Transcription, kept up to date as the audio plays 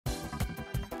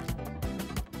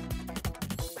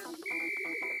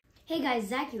Hey guys,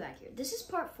 ZacuAc here. This is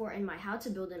part 4 in my How to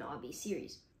Build an Obby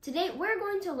series. Today, we're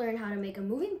going to learn how to make a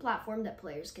moving platform that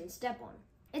players can step on.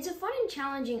 It's a fun and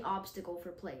challenging obstacle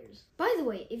for players. By the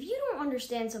way, if you don't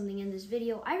understand something in this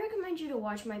video, I recommend you to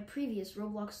watch my previous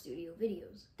ROBLOX Studio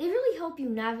videos. They really help you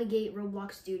navigate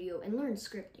ROBLOX Studio and learn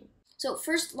scripting. So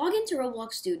first, log into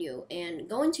ROBLOX Studio and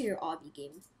go into your Obby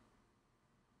game.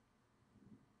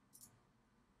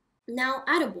 Now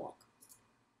add a block.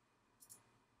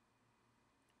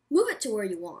 Move it to where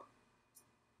you want.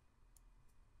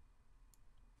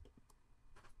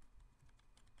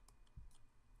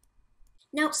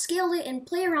 Now scale it and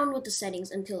play around with the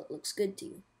settings until it looks good to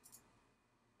you.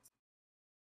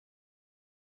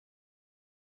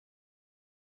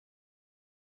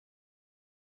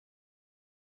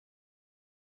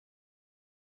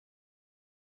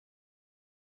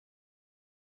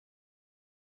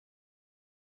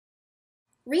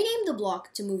 Rename the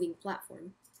block to moving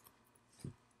platform.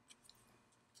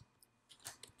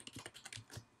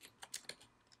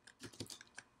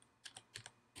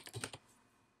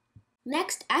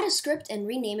 Next, add a script and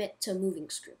rename it to moving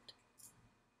script.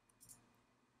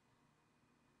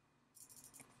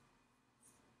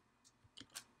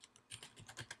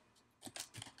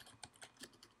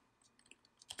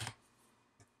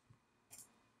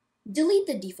 Delete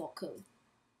the default code.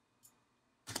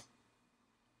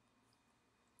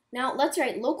 Now let's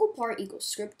write local part equals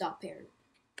script.parent.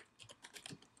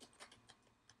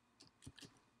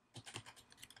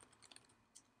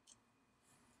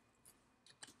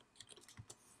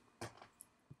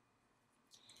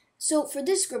 So for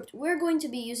this script, we're going to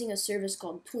be using a service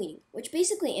called tweening, which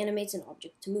basically animates an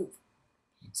object to move.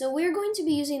 So we're going to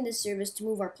be using this service to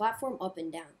move our platform up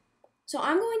and down. So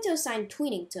I'm going to assign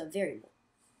tweening to a variable.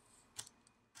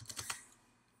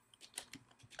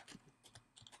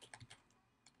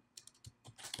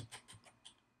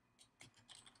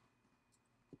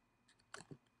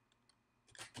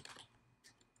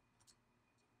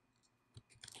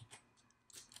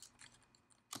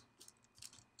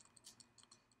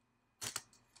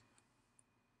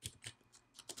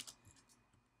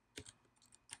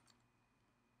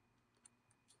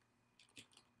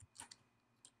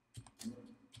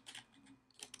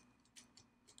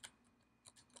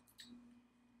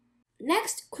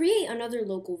 Next, create another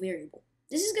local variable.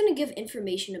 This is going to give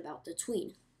information about the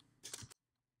tween.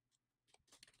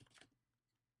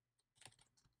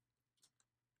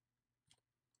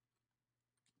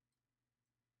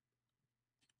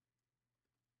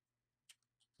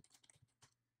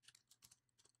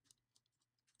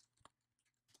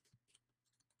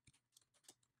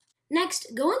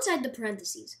 Next, go inside the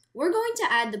parentheses. We're going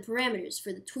to add the parameters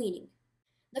for the tweening.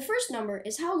 The first number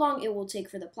is how long it will take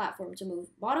for the platform to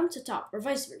move bottom to top or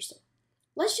vice versa.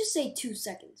 Let's just say 2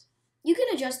 seconds. You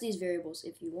can adjust these variables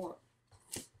if you want.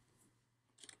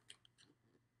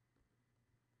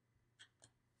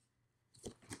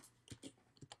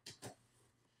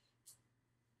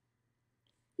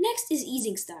 Next is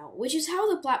easing style, which is how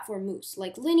the platform moves,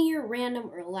 like linear, random,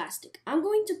 or elastic. I'm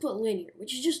going to put linear,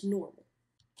 which is just normal.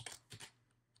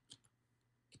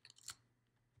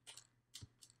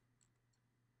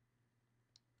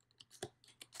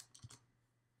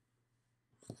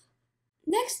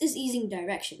 Next is easing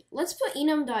direction. Let's put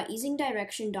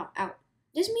enum.easingDirection.out.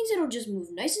 This means it'll just move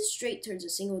nice and straight towards a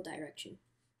single direction.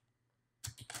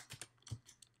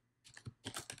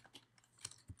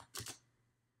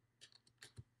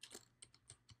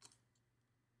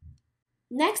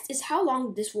 Next is how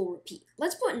long this will repeat.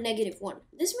 Let's put -1.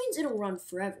 This means it'll run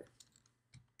forever.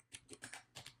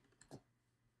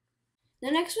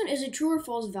 The next one is a true or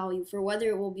false value for whether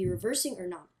it will be reversing or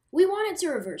not. We want it to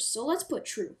reverse, so let's put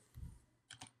true.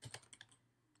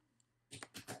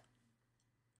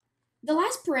 The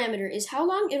last parameter is how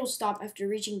long it'll stop after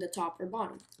reaching the top or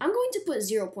bottom. I'm going to put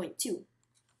 0.2.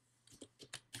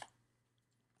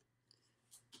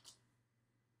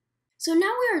 So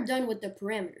now we are done with the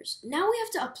parameters. Now we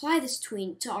have to apply this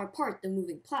tween to our part, the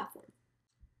moving platform.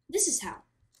 This is how.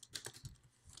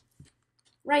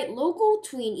 Write local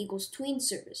tween equals tween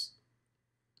service.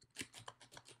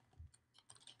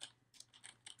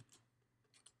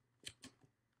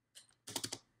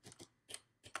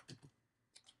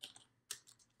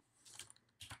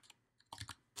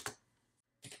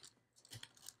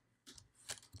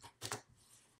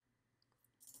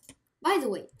 By the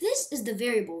way, this is the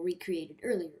variable we created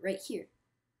earlier, right here.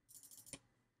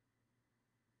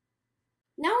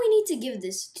 Now we need to give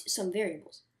this some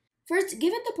variables. First,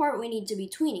 give it the part we need to be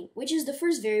tweening, which is the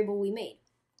first variable we made,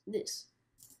 this.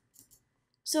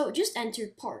 So just enter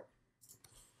part.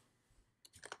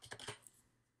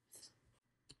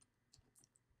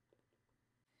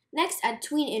 Next, add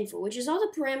tween info, which is all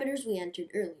the parameters we entered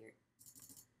earlier.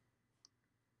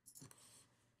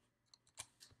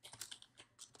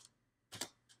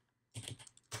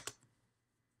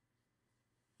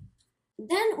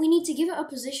 Then we need to give it a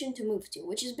position to move to,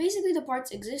 which is basically the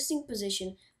part's existing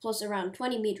position plus around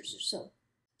 20 meters or so.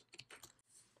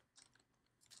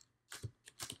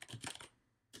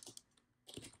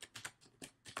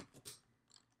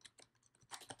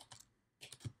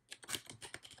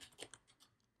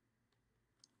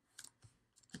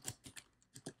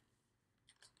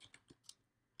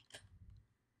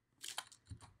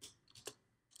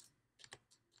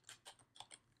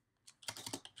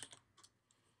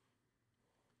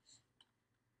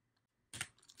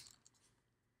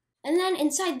 And then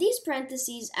inside these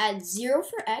parentheses, add 0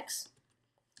 for x,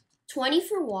 20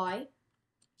 for y,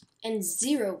 and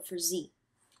 0 for z.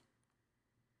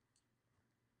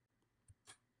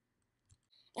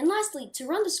 And lastly, to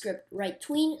run the script, write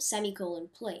tween semicolon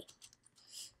play.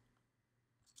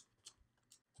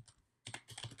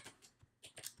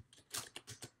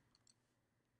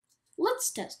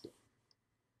 Let's test it.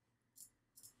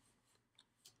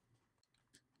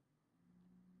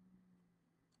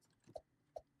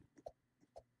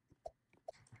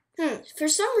 For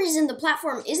some reason the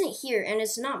platform isn't here and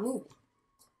it's not moving.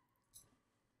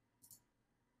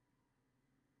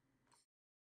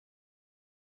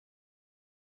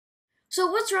 So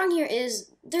what's wrong here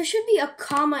is there should be a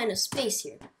comma and a space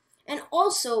here. And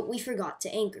also we forgot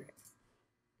to anchor it.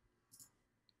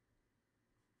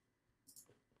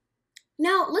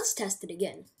 Now let's test it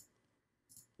again.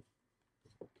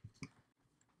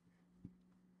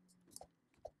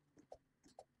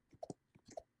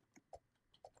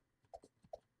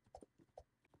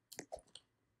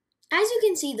 As you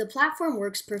can see, the platform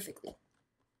works perfectly.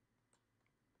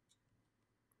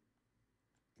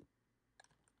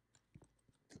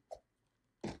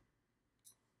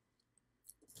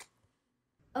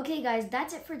 Okay guys,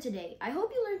 that's it for today. I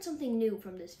hope you learned something new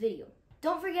from this video.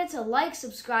 Don't forget to like,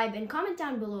 subscribe, and comment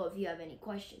down below if you have any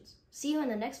questions. See you in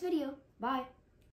the next video. Bye.